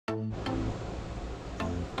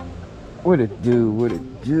What it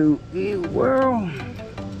do, E-World?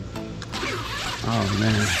 Oh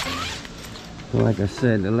man. So like I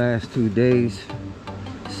said, the last 2 days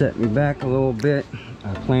set me back a little bit.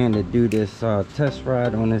 I plan to do this test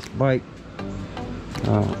ride on this bike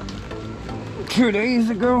 2 days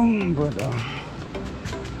ago, but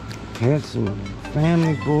had some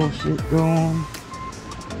family bullshit going.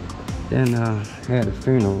 Then had a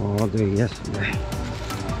funeral all day yesterday.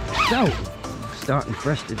 So starting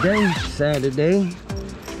fresh today, Saturday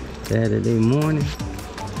morning.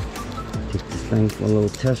 Took this thing for a little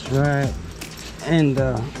test ride, and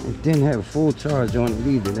it didn't have a full charge on it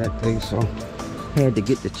either that day, so had to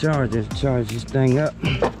get the charger to charge this thing up.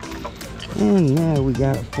 And now we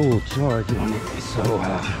got a full charge on it, so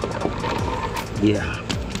yeah.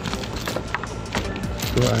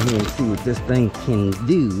 Go out here and see what this thing can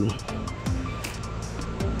do.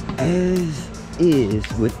 As is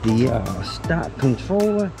with the stock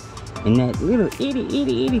controller and that little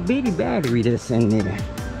itty bitty battery that's in there.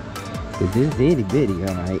 Cause this itty bitty,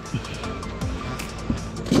 alright.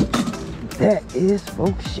 That is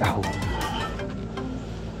for sure.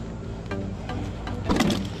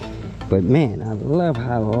 But man, I love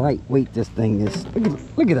how lightweight this thing is.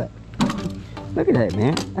 Look at that. Look at that,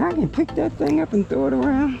 man. I can pick that thing up and throw it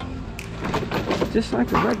around just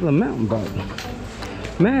like a regular mountain bike.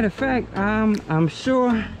 Matter of fact, I'm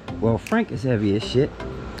sure, well, Frank is heavy as shit.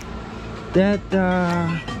 That,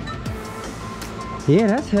 yeah,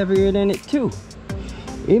 that's heavier than it too.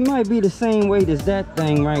 It might be the same weight as that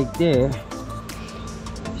thing right there.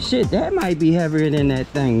 Shit, that might be heavier than that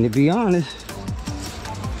thing, to be honest.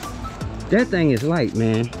 That thing is light,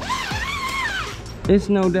 man. It's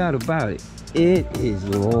no doubt about it. It is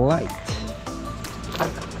light.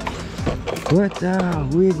 But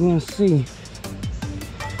we're gonna see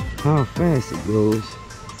how fast it goes.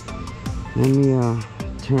 Let me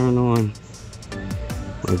turn on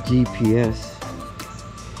my GPS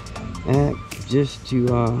app just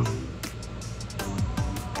to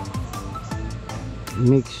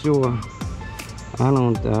make sure I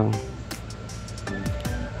don't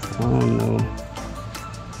know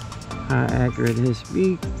how accurate his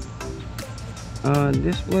speed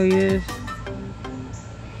display is,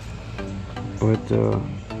 but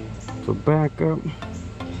for backup,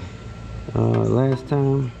 last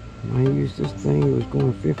time I used this thing it was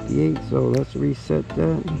going 58, so let's reset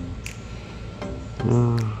that.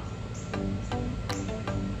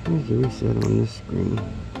 Here's the reset on this screen.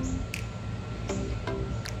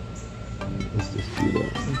 Let's just do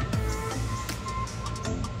that.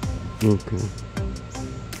 Okay.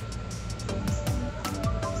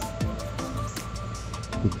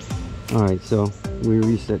 Alright, so we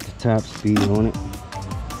reset the top speed on it.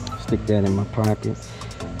 Stick that in my pocket.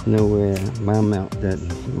 Nowhere my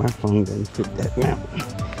phone doesn't fit that mount.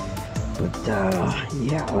 But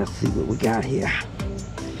yeah, let's see what we got here.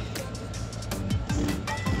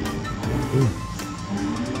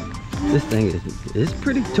 This thing is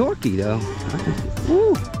pretty torquey though.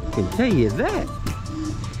 I can tell you that.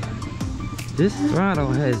 This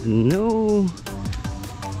throttle has no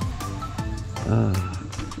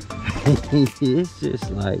it's just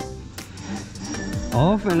like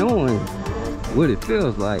off and on, what it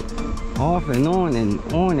feels like, off and on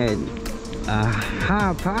at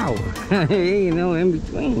high power. Ain't no in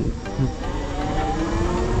between.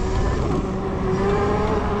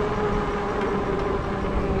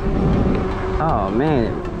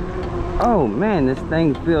 Oh man, this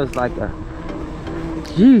thing feels like a,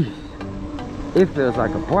 geez, it feels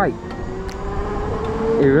like a bike.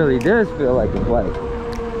 It really does feel like a bike.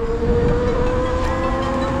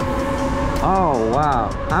 Oh wow,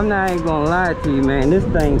 I'm not even gonna lie to you, man, this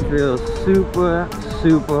thing feels super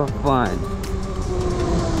fun.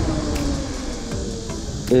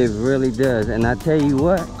 It really does. And I tell you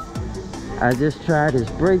what, I just tried his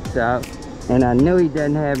brakes out, and I know he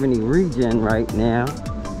doesn't have any regen right now,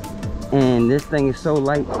 and this thing is so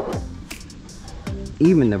light,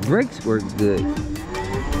 even the brakes work good.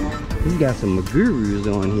 He's got some Magurus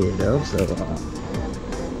on here though, so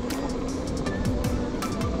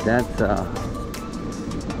that's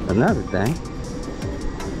another thing.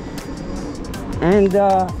 And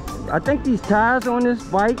I think these tires on this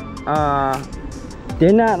bike,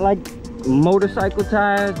 they're not like motorcycle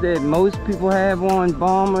tires that most people have on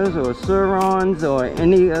Bombers or Surons or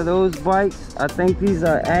any of those bikes. I think these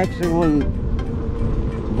are actually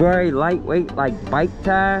very lightweight, like bike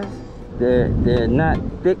tires. They're not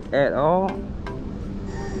thick at all.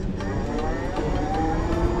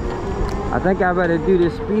 I think I better do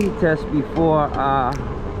this speed test before I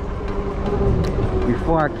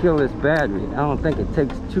kill this battery. I don't think it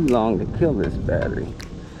takes too long to kill this battery.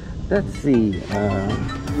 let's see.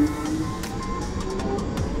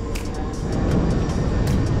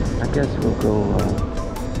 I guess we'll go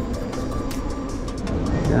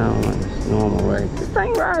down on this normal way. This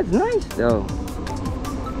thing rides nice though.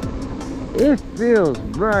 It feels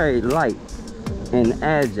very light and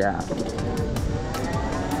agile.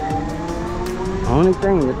 Only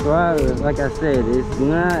thing, the throttle is, like I said, it's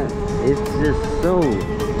not, it's just so,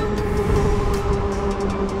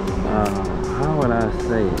 how would I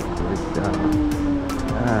say it?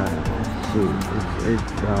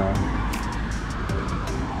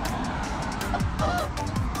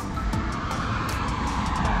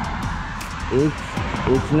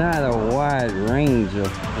 It's not a wide range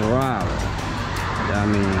of throttle. I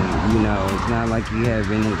mean, you know, it's not like you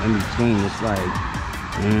have any in between. It's like,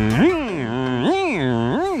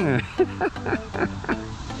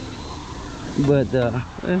 but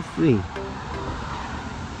let's see.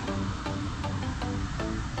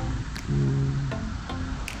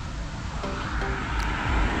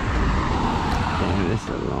 Damn, this is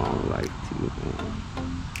a long light too, man.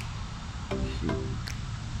 Shoot.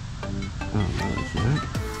 Oh no, it's not.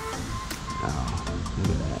 Oh, look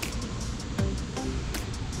at that.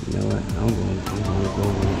 You know what? I'm gonna go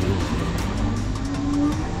over this.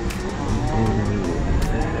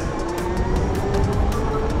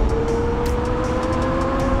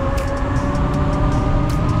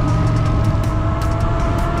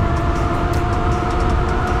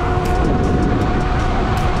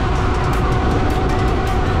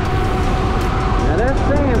 Now that's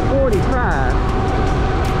saying 45.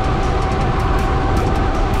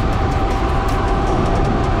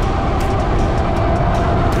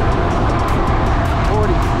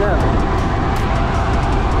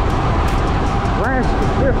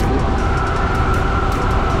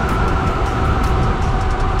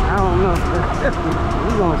 I don't know if that's 50.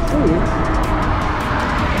 We're gonna see it.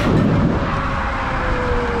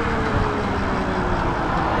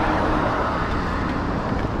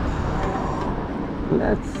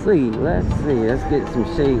 Let's see. Let's get some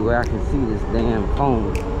shade where I can see this damn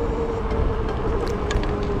phone.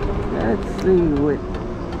 Let's see what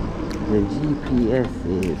the GPS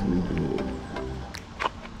is we did.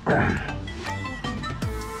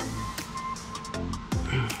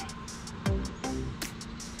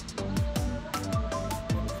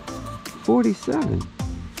 47.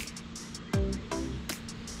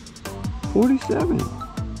 47.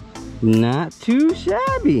 Not too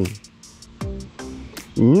shabby.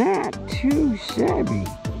 Not too shabby.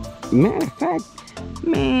 Matter of fact,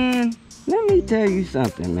 man, let me tell you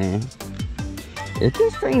something, man. If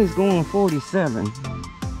this thing is going 47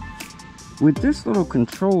 with this little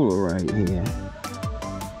controller right here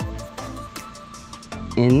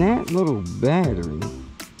and that little battery,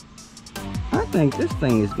 I think this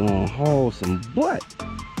thing is gonna haul some butt.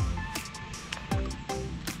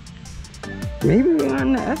 Maybe we're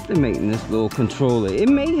underestimating this little controller. It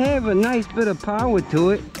may have a nice bit of power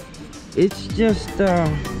to it. It's just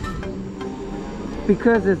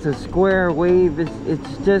because it's a square wave,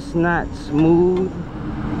 it's just not smooth,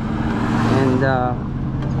 and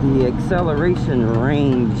the acceleration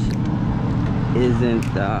range isn't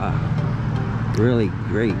really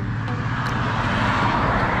great.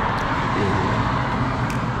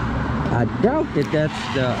 I doubt that that's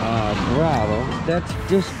the throttle. That's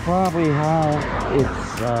just probably how it's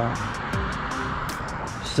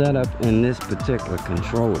set up in this particular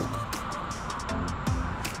controller.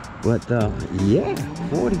 But yeah,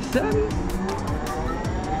 47.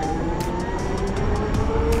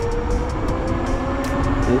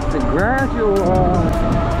 It's a gradual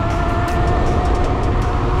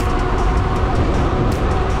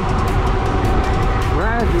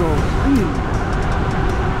speed.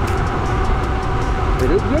 But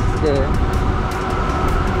it gets there.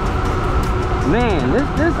 Man,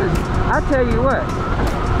 this is, I tell you what,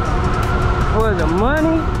 for the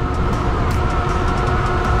money,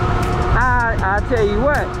 I tell you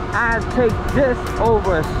what, I'd take this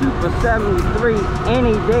over a Super 73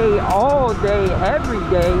 any day, all day, every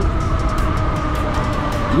day.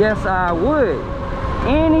 Yes, I would.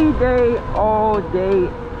 Any day, all day,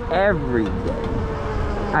 every day.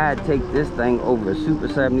 I'd take this thing over a Super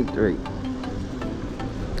 73.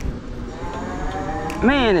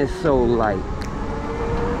 Man, it's so light.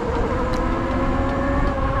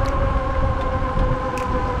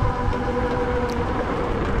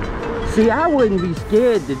 See, I wouldn't be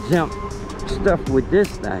scared to jump stuff with this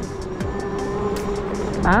thing.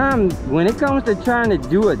 When it comes to trying to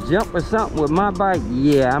do a jump or something with my bike,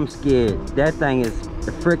 yeah, I'm scared. That thing is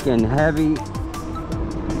freaking heavy.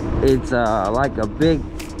 It's like a big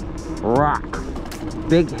rock,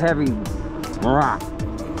 big heavy rock.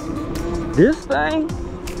 This thing,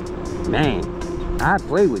 man, I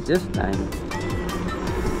play with this thing.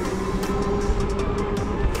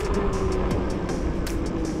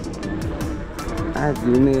 I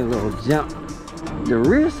do me a little jump. The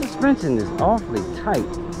rear suspension is awfully tight.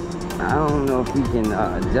 I don't know if we can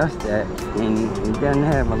adjust that, and it doesn't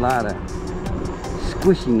have a lot of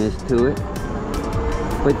squishiness to it,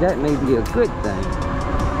 but that may be a good thing.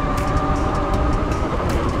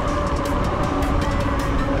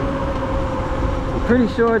 I'm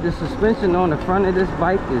pretty sure the suspension on the front of this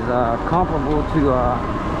bike is comparable to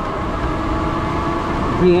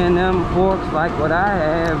B&M forks like what I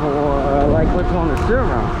have, or like what's on the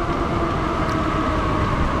Surround.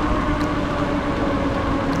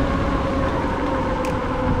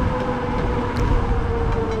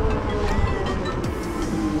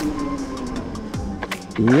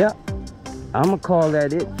 Yep, I'm gonna call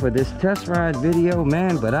that it for this test ride video,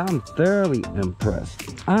 man, but I'm thoroughly impressed.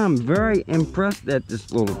 I'm very impressed at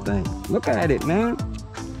this little thing. Look at it, man.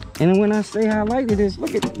 And when I say how light it is,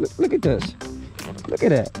 look at this. Look at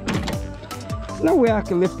that. There's no way I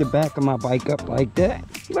can lift the back of my bike up like that.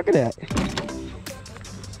 Look at that.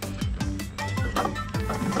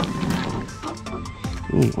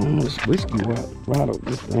 Almost whiskey rattled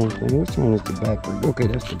this thing. Which one is the back one? Okay,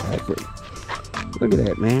 that's the back one. Look at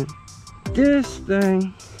that, man. This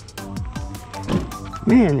thing,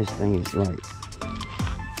 man, this thing is light.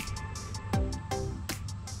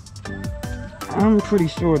 I'm pretty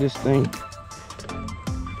sure this thing,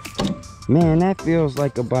 man, that feels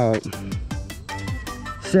like about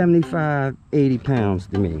 75, 80 pounds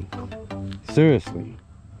to me. Seriously.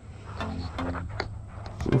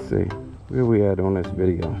 Let's see, where we at on this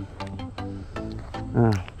video?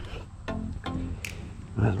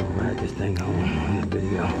 Might as well ride this thing home on the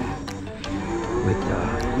video. But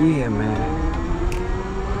yeah, man,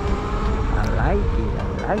 I like it.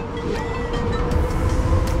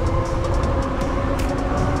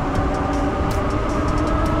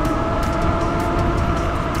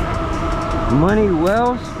 Money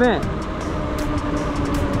well spent.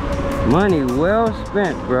 Money well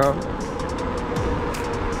spent, bro.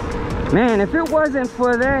 Man, if it wasn't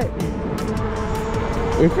for that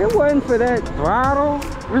throttle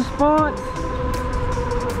response,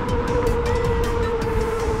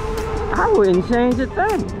 I wouldn't change a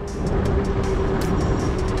thing.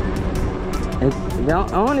 The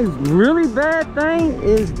only really bad thing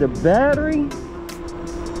is the battery.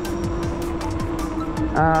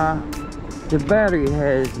 The battery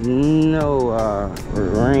has no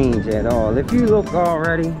range at all. If you look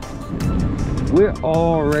already, we're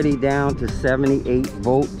already down to 78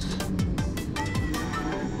 volts.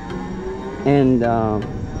 And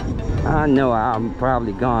I know I'm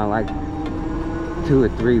probably gone like 2 or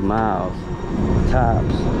 3 miles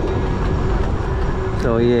tops.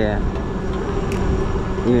 So yeah,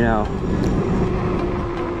 you know,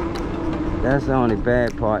 that's the only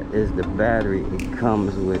bad part, is the battery it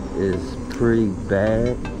comes with is pretty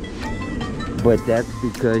bad. But that's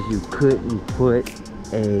because you couldn't put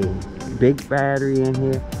a big battery in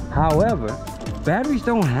here. However, batteries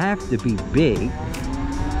don't have to be big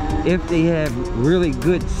if they have really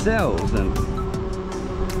good cells in them.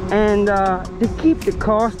 And to keep the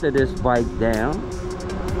cost of this bike down,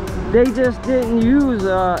 they just didn't use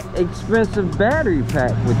an expensive battery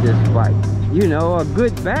pack with this bike. You know, a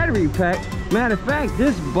good battery pack. Matter of fact,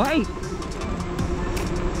 this bike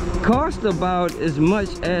cost about as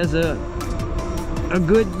much as a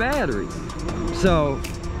good battery. So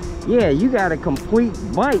yeah, you got a complete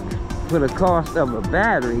bike for the cost of a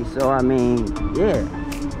battery. So I mean, yeah.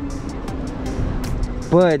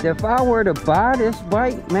 But if I were to buy this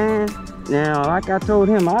bike, man, now like I told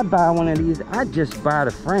him, I'd buy one of these. I'd just buy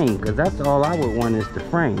the frame, because that's all I would want is the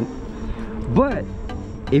frame. But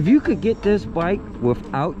if you could get this bike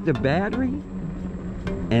without the battery,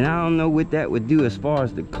 and I don't know what that would do as far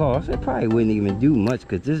as the cost. It probably wouldn't even do much,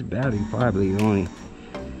 because this battery probably only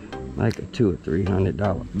like a $200 or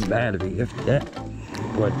 $300 battery, if that.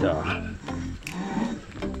 But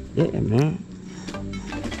yeah, man.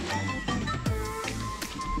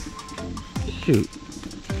 Shoot,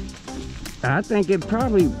 I think it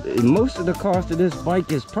probably, most of the cost of this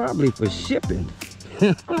bike is probably for shipping.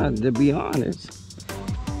 To be honest.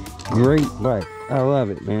 Great bike. I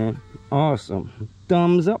love it, man. Awesome.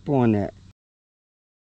 Thumbs up on that.